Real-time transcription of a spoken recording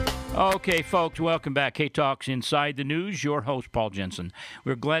Okay, folks, welcome back. K-Talks Inside the News. Your host, Paul Jensen.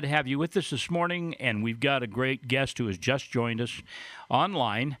 We're glad to have you with us this morning, and we've got a great guest who has just joined us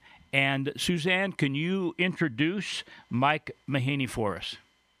online. And Suzanne, can you introduce Mike Mahaney for us?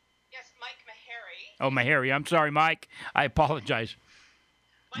 Yes, Mike Maharrey. Oh, Maharrey. I'm sorry, Mike. I apologize.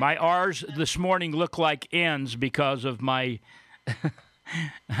 My R's this morning look like N's because of my...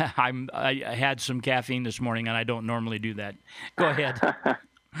 I had some caffeine this morning, and I don't normally do that. Go ahead.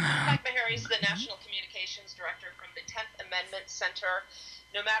 Mike Maharrey is the National Communications Director from the 10th Amendment Center.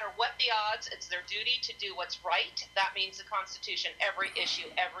 No matter what the odds, it's their duty to do what's right. That means the Constitution, every issue,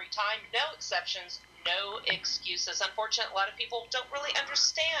 every time, no exceptions, no excuses. Unfortunately, a lot of people don't really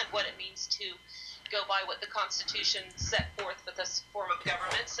understand what it means to go by what the Constitution set forth for this form of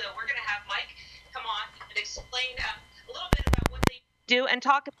government. So we're going to have Mike come on and explain a little bit about what they do and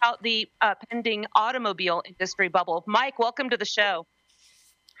talk about the pending automobile industry bubble. Mike, welcome to the show.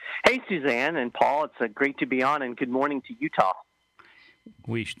 Hey, Suzanne and Paul. It's great to be on, and good morning to Utah.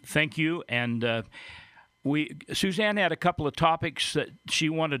 We thank you, and Suzanne had a couple of topics that she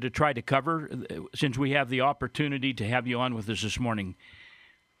wanted to try to cover since we have the opportunity to have you on with us this morning.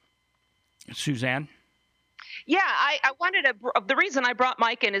 Suzanne? Yeah, I wanted to. The reason I brought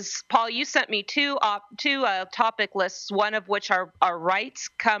Mike in is, Paul, you sent me two topic lists, one of which are rights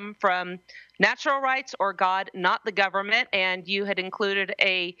come from natural rights or God, not the government. And you had included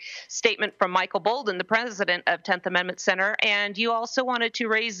a statement from Michael Boldin, the president of 10th Amendment Center. And you also wanted to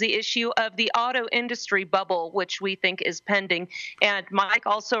raise the issue of the auto industry bubble, which we think is pending. And Mike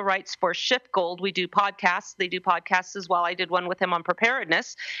also writes for SchiffGold. We do podcasts. They do podcasts as well. I did one with him on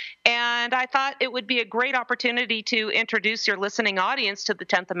preparedness. And I thought it would be a great opportunity to introduce your listening audience to the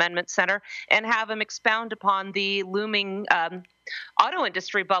 10th Amendment Center and have them expound upon the looming auto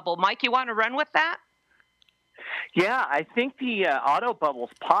industry bubble. Mike, you want to run with that? Yeah, I think the auto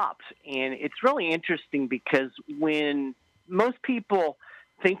bubble's popped, and it's really interesting because when most people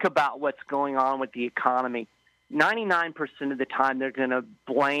think about what's going on with the economy, 99% of the time they're going to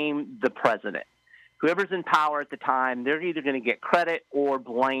blame the president. Whoever's in power at the time, they're either going to get credit or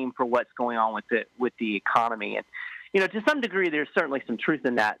blame for what's going on with the economy. And to some degree, there's certainly some truth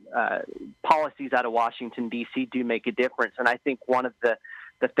in that. Policies out of Washington, D.C. do make a difference. And I think one of the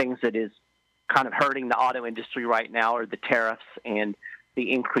things that is kind of hurting the auto industry right now are the tariffs and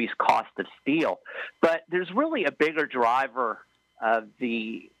the increased cost of steel. But there's really a bigger driver of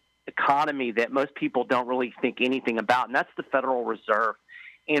the economy that most people don't really think anything about, and that's the Federal Reserve.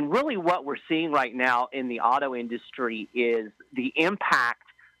 And really what we're seeing right now in the auto industry is the impact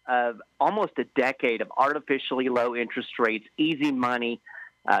of almost a decade of artificially low interest rates, easy money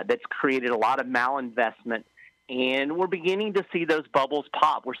that's created a lot of malinvestment. And we're beginning to see those bubbles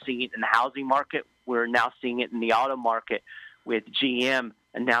pop. We're seeing it in the housing market. We're now seeing it in the auto market with GM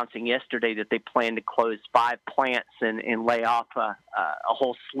announcing yesterday that they plan to close 5 plants and lay off a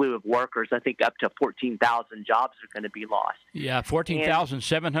whole slew of workers. I think up to 14,000 jobs are going to be lost. Yeah,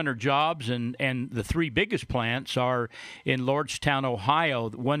 14,700 jobs, and the 3 biggest plants are in Lordstown, Ohio,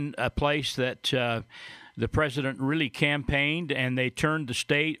 a place that the president really campaigned, and they turned the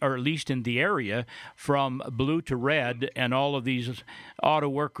state, or at least in the area, from blue to red, and all of these auto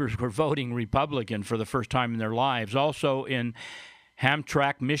workers were voting Republican for the first time in their lives. Also in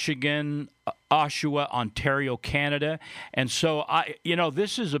Hamtramck, Michigan, Oshawa, Ontario, Canada. And so,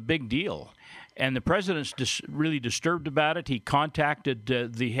 this is a big deal. And the president's really disturbed about it. He contacted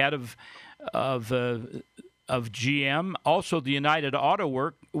the head of GM. Also, the United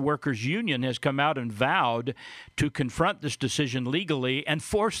Auto Workers Union has come out and vowed to confront this decision legally and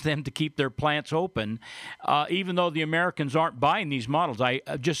force them to keep their plants open, even though the Americans aren't buying these models.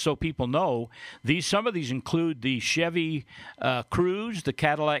 Just so people know, some of these include the Chevy Cruze, the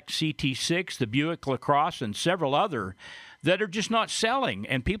Cadillac CT6, the Buick LaCrosse, and several other that are just not selling.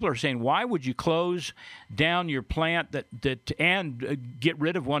 And people are saying, why would you close down your plant and get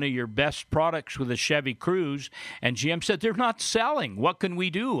rid of one of your best products with a Chevy Cruze? And GM said, they're not selling. What can we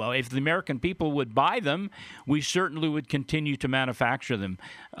do? If the American people would buy them, we certainly would continue to manufacture them.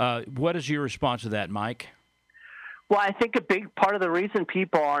 What is your response to that, Mike? Well, I think a big part of the reason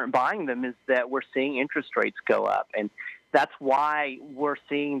people aren't buying them is that we're seeing interest rates go up. And that's why we're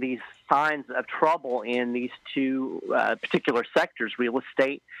seeing these signs of trouble in these 2 particular sectors, real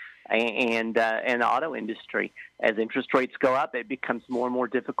estate and the auto industry. As interest rates go up, it becomes more and more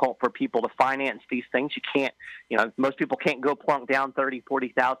difficult for people to finance these things. You can't, most people can't go plunk down $30,000,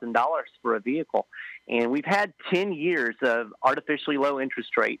 $40,000 for a vehicle. And we've had 10 years of artificially low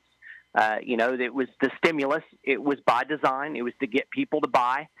interest rates. It was the stimulus. It was by design. It was to get people to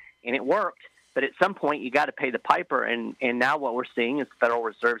buy, and it worked. But at some point, you got to pay the piper. And now what we're seeing is the Federal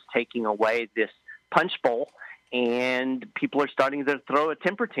Reserve's taking away this punch bowl, and people are starting to throw a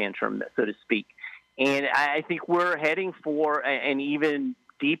temper tantrum, so to speak. And I think we're heading for an even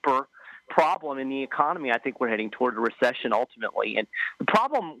deeper problem in the economy. I think we're heading toward a recession ultimately. And the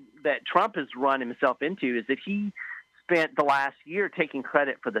problem that Trump has run himself into is that he spent the last year taking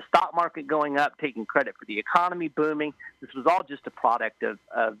credit for the stock market going up, taking credit for the economy booming. This was all just a product of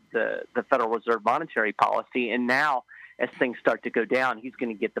the Federal Reserve monetary policy. And now, as things start to go down, he's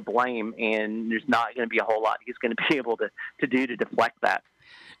going to get the blame, and there's not going to be a whole lot he's going to be able to do to deflect that.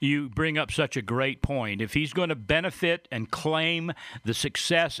 You bring up such a great point. If he's going to benefit and claim the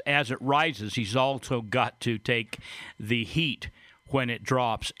success as it rises, he's also got to take the heat when it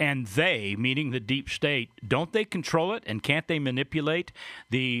drops. And they, meaning the deep state, don't they control it, and can't they manipulate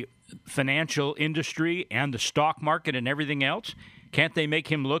the financial industry and the stock market and everything else? Can't they make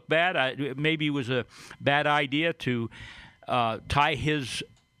him look bad? Maybe it was a bad idea to tie his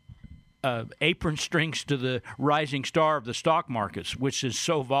apron strings to the rising star of the stock markets, which is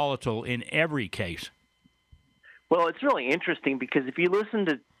so volatile in every case. Well, it's really interesting because if you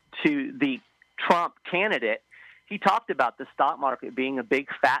listen to the Trump candidate, he talked about the stock market being a big,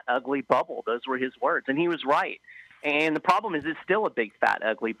 fat, ugly bubble. Those were his words, and he was right. And the problem is it's still a big, fat,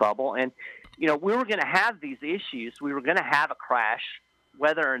 ugly bubble. And, we were going to have these issues. We were going to have a crash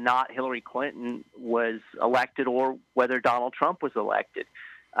whether or not Hillary Clinton was elected or whether Donald Trump was elected.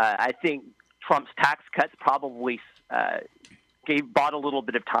 I think Trump's tax cuts probably bought a little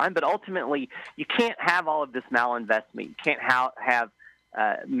bit of time, but ultimately you can't have all of this malinvestment. You can't have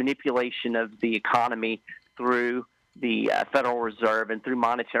manipulation of the economy through the Federal Reserve and through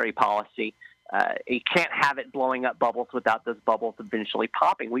monetary policy. You can't have it blowing up bubbles without those bubbles eventually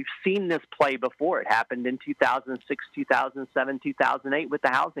popping. We've seen this play before. It happened in 2006, 2007, 2008 with the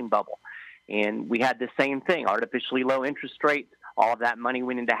housing bubble. And we had the same thing, artificially low interest rates. All of that money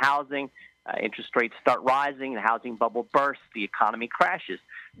went into housing. Interest rates start rising. The housing bubble bursts. The economy crashes.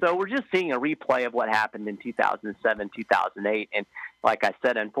 So we're just seeing a replay of what happened in 2007, 2008. And like I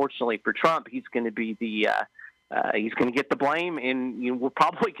said, unfortunately for Trump, he's going to be he's going to get the blame, and we're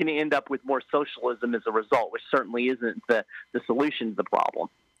probably going to end up with more socialism as a result, which certainly isn't the solution to the problem.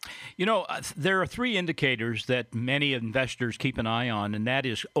 There are three indicators that many investors keep an eye on, and that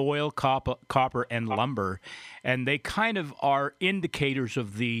is oil, copper, and lumber. And they kind of are indicators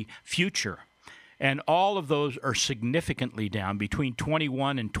of the future. And all of those are significantly down, between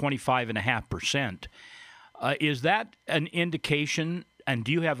 21 and 25.5%. Is that an indication, and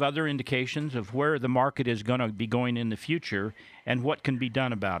do you have other indications of where the market is going to be going in the future and what can be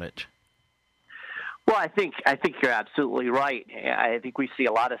done about it? Well, I think you're absolutely right. I think we see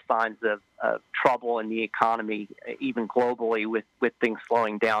a lot of signs of trouble in the economy, even globally, with things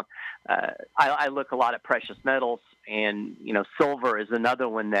slowing down. I look a lot at precious metals, and silver is another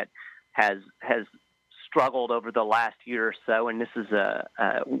one that has struggled over the last year or so. And this is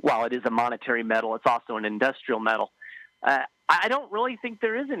while it is a monetary metal, it's also an industrial metal. I don't really think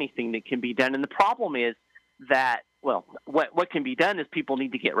there is anything that can be done. And the problem is that, well, what can be done is people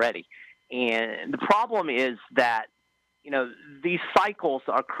need to get ready. And the problem is that, these cycles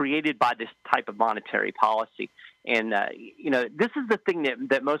are created by this type of monetary policy. And, this is the thing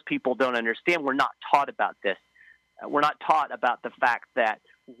that most people don't understand. We're not taught about this. We're not taught about the fact that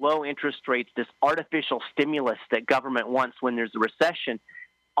low interest rates, this artificial stimulus that government wants when there's a recession,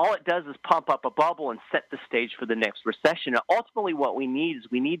 all it does is pump up a bubble and set the stage for the next recession. And ultimately what we need is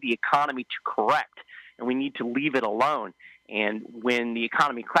the economy to correct, and we need to leave it alone. And when the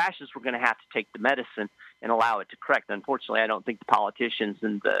economy crashes, we're going to have to take the medicine and allow it to correct. Unfortunately, I don't think the politicians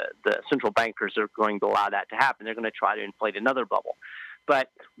and the central bankers are going to allow that to happen. They're going to try to inflate another bubble. But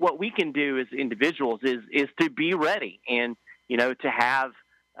what we can do as individuals is to be ready and, to have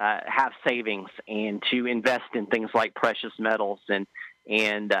savings and to invest in things like precious metals and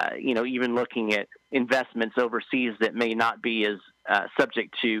even looking at investments overseas that may not be as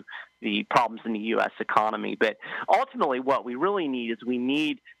subject to the problems in the U.S. economy. But ultimately, what we really need is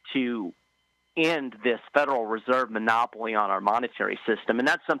to end this Federal Reserve monopoly on our monetary system, and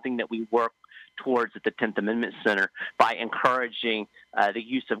that's something that we work towards at the 10th Amendment Center by encouraging the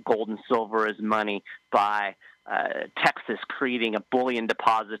use of gold and silver as money, by Texas creating a bullion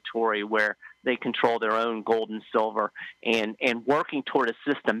depository where they control their own gold and silver, and working toward a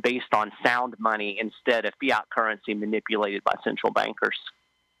system based on sound money instead of fiat currency manipulated by central bankers.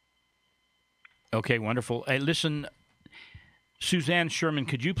 Okay, wonderful. Hey, listen, Suzanne Sherman,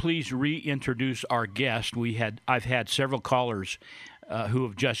 could you please reintroduce our guest? I've had several callers who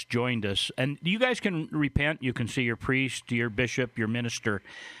have just joined us. And you guys can repent. You can see your priest, your bishop, your minister,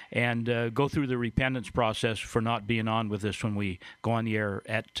 and go through the repentance process for not being on with us when we go on the air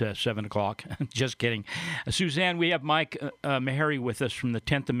at 7 o'clock. Just kidding. Suzanne, we have Mike Maharrey with us from the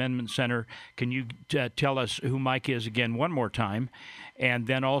 10th Amendment Center. Can you tell us who Mike is again one more time? And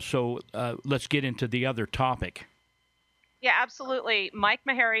then also, let's get into the other topic. Yeah, absolutely. Mike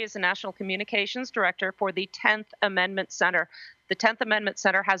Maharrey is the National Communications Director for the 10th Amendment Center. The 10th Amendment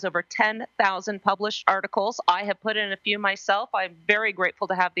Center has over 10,000 published articles. I have put in a few myself. I'm very grateful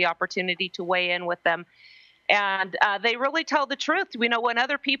to have the opportunity to weigh in with them. And they really tell the truth. We know when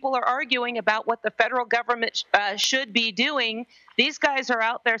other people are arguing about what the federal government should be doing, these guys are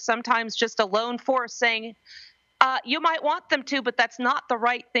out there sometimes just a lone force saying, you might want them to, but that's not the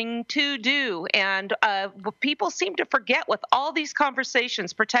right thing to do. And people seem to forget with all these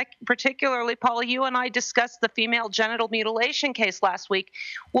conversations, particularly, Paul, you and I discussed the female genital mutilation case last week.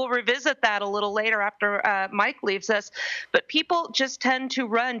 We'll revisit that a little later after Mike leaves us. But people just tend to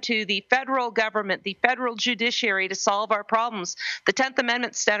run to the federal government, the federal judiciary to solve our problems. The 10th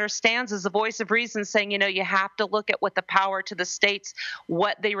Amendment Center stands as a voice of reason saying, you have to look at what the power to the states,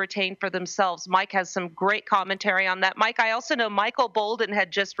 what they retain for themselves. Mike has some great commentary on that. Mike, I also know Michael Bolden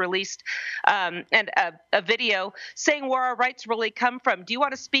had just released a video saying where our rights really come from. Do you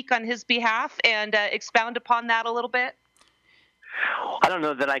want to speak on his behalf and expound upon that a little bit? I don't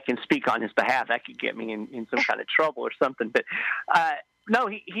know that I can speak on his behalf. That could get me in some kind of trouble or something. But no,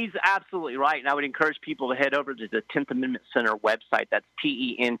 he's absolutely right. And I would encourage people to head over to the 10th Amendment Center website. That's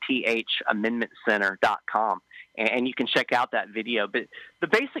TENTH amendmentcenter.com. And you can check out that video. But the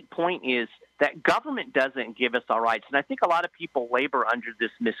basic point is that government doesn't give us our rights. And I think a lot of people labor under this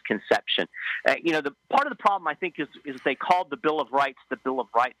misconception. The part of the problem, I think, is they called the Bill of Rights the Bill of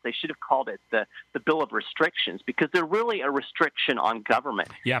Rights. They should have called it the Bill of Restrictions, because they're really a restriction on government.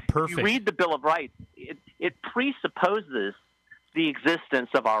 Yeah, perfect. If you read the Bill of Rights, it presupposes the existence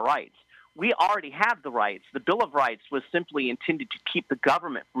of our rights. We already have the rights. The Bill of Rights was simply intended to keep the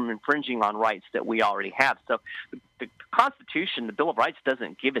government from infringing on rights that we already have. So the Constitution, the Bill of Rights,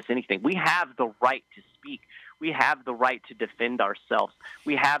 doesn't give us anything. We have the right to speak. We have the right to defend ourselves.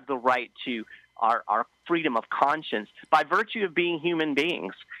 We have the right to our freedom of conscience by virtue of being human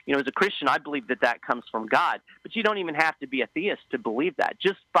beings. As a Christian, I believe that comes from God. But you don't even have to be a theist to believe that.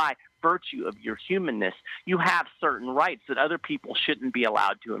 Just by virtue of your humanness, you have certain rights that other people shouldn't be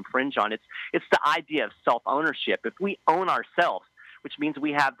allowed to infringe on. It's the idea of self-ownership. If we own ourselves, which means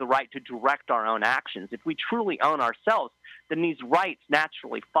we have the right to direct our own actions, if we truly own ourselves, then these rights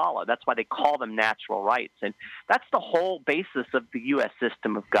naturally follow. That's why they call them natural rights. And that's the whole basis of the U.S.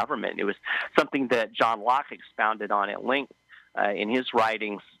 system of government. It was something that John Locke expounded on at length in his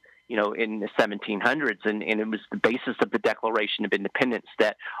writings, in the 1700s. And it was the basis of the Declaration of Independence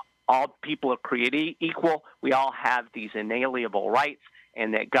that all people are created equal. We all have these inalienable rights,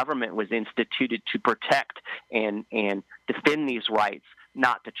 and that government was instituted to protect and defend these rights,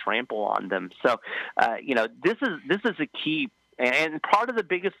 not to trample on them. So, this is a key. And part of the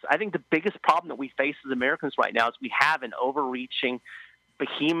biggest problem that we face as Americans right now is we have an overreaching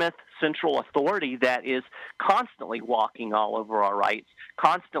behemoth central authority that is constantly walking all over our rights,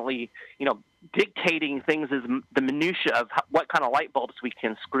 constantly, dictating things as the minutia of what kind of light bulbs we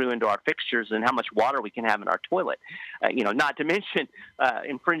can screw into our fixtures and how much water we can have in our toilet. Not to mention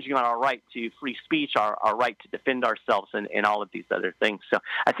infringing on our right to free speech, our right to defend ourselves, and all of these other things. So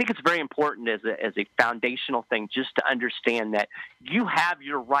I think it's very important as a foundational thing just to understand that you have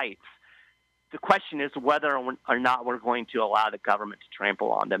your rights. The question is whether or not we're going to allow the government to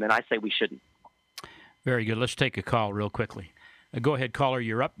trample on them, and I say we shouldn't. Very good. Let's take a call real quickly. Go ahead, caller.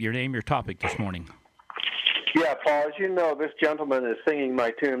 You're up. Your name, your topic this morning. Yeah, Paul, as you know, this gentleman is singing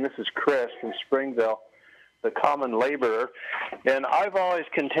my tune. This is Chris from Springville, the common laborer. And I've always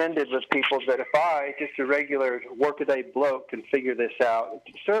contended with people that if I, just a regular workaday bloke, can figure this out,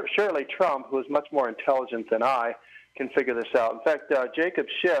 surely Trump, who is much more intelligent than I, can figure this out. In fact, Jacob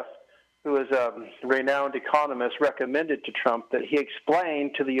Schiff, who is a renowned economist, recommended to Trump that he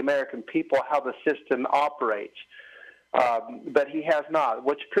explain to the American people how the system operates. But he has not,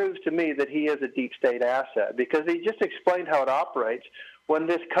 which proves to me that he is a deep state asset, because he just explained how it operates. When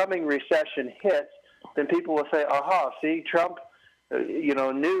this coming recession hits, then people will say, aha, see, Trump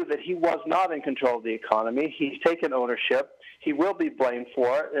knew that he was not in control of the economy. He's taken ownership. He will be blamed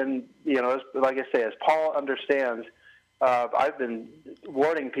for it. And, like I say, as Paul understands, I've been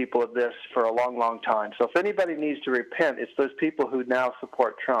warning people of this for a long, long time. So if anybody needs to repent, it's those people who now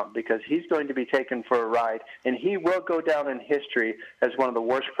support Trump, because he's going to be taken for a ride, and he will go down in history as one of the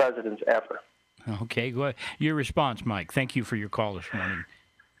worst presidents ever. Okay, go ahead. Your response, Mike. Thank you for your call this morning,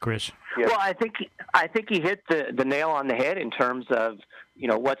 Chris. Yeah. Well, I think he hit the nail on the head in terms of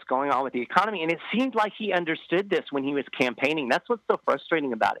what's going on with the economy, and it seemed like he understood this when he was campaigning. That's what's so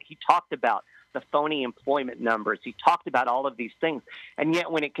frustrating about it. He talked about the phony employment numbers. He talked about all of these things, and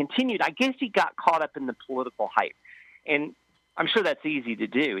yet when it continued, I guess he got caught up in the political hype, and I'm sure that's easy to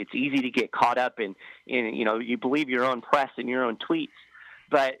do. It's easy to get caught up in you believe your own press and your own tweets.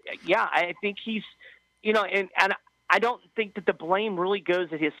 But yeah, I think he's, and I don't think that the blame really goes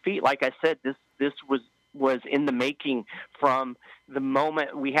at his feet. Like I said, this was in the making from the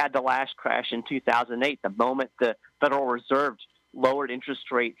moment we had the last crash in 2008, the moment the Federal Reserve lowered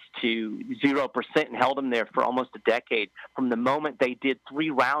interest rates to 0% and held them there for almost a decade. From the moment they did 3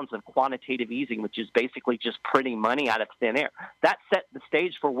 rounds of quantitative easing, which is basically just printing money out of thin air, that set the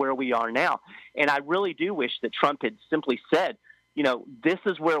stage for where we are now. And I really do wish that Trump had simply said, this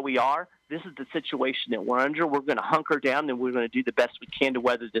is where we are. This is the situation that we're under. We're going to hunker down and we're going to do the best we can to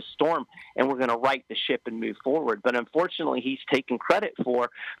weather this storm, and we're going to right the ship and move forward. But unfortunately, he's taken credit for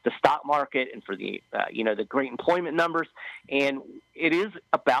the stock market and for the the great employment numbers, and it is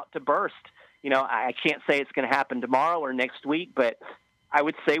about to burst. I can't say it's going to happen tomorrow or next week, but I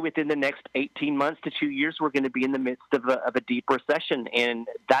would say within the next 18 months to 2 years, we're going to be in the midst of a deep recession, and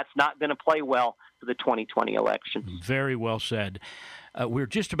that's not going to play well for the 2020 election. Very well said. We're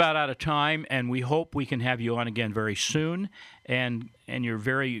just about out of time, and we hope we can have you on again very soon. And you're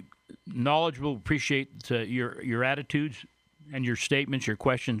very knowledgeable. Appreciate your attitudes and your statements, your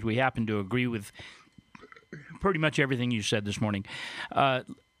questions. We happen to agree with pretty much everything you said this morning.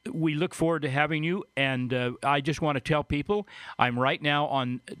 We look forward to having you, and I just want to tell people I'm right now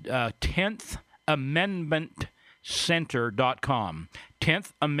on 10th Amendment Center.com,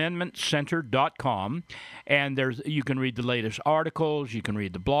 10thamendmentcenter.com, and you can read the latest articles, you can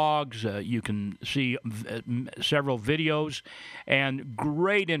read the blogs, you can see several videos, and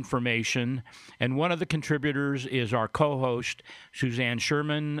great information. And one of the contributors is our co-host, Suzanne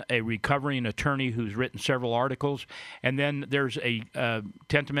Sherman, a recovering attorney who's written several articles. And then there's a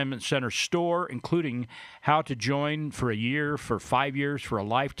 10th Amendment Center store, including how to join for a year, for 5 years, for a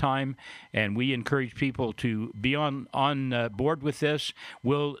lifetime. And we encourage people to be on board with this.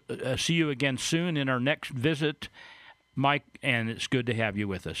 We'll see you again soon in our next visit, Mike, and it's good to have you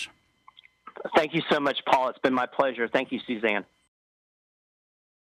with us. Thank you so much, Paul. It's been my pleasure. Thank you, Suzanne.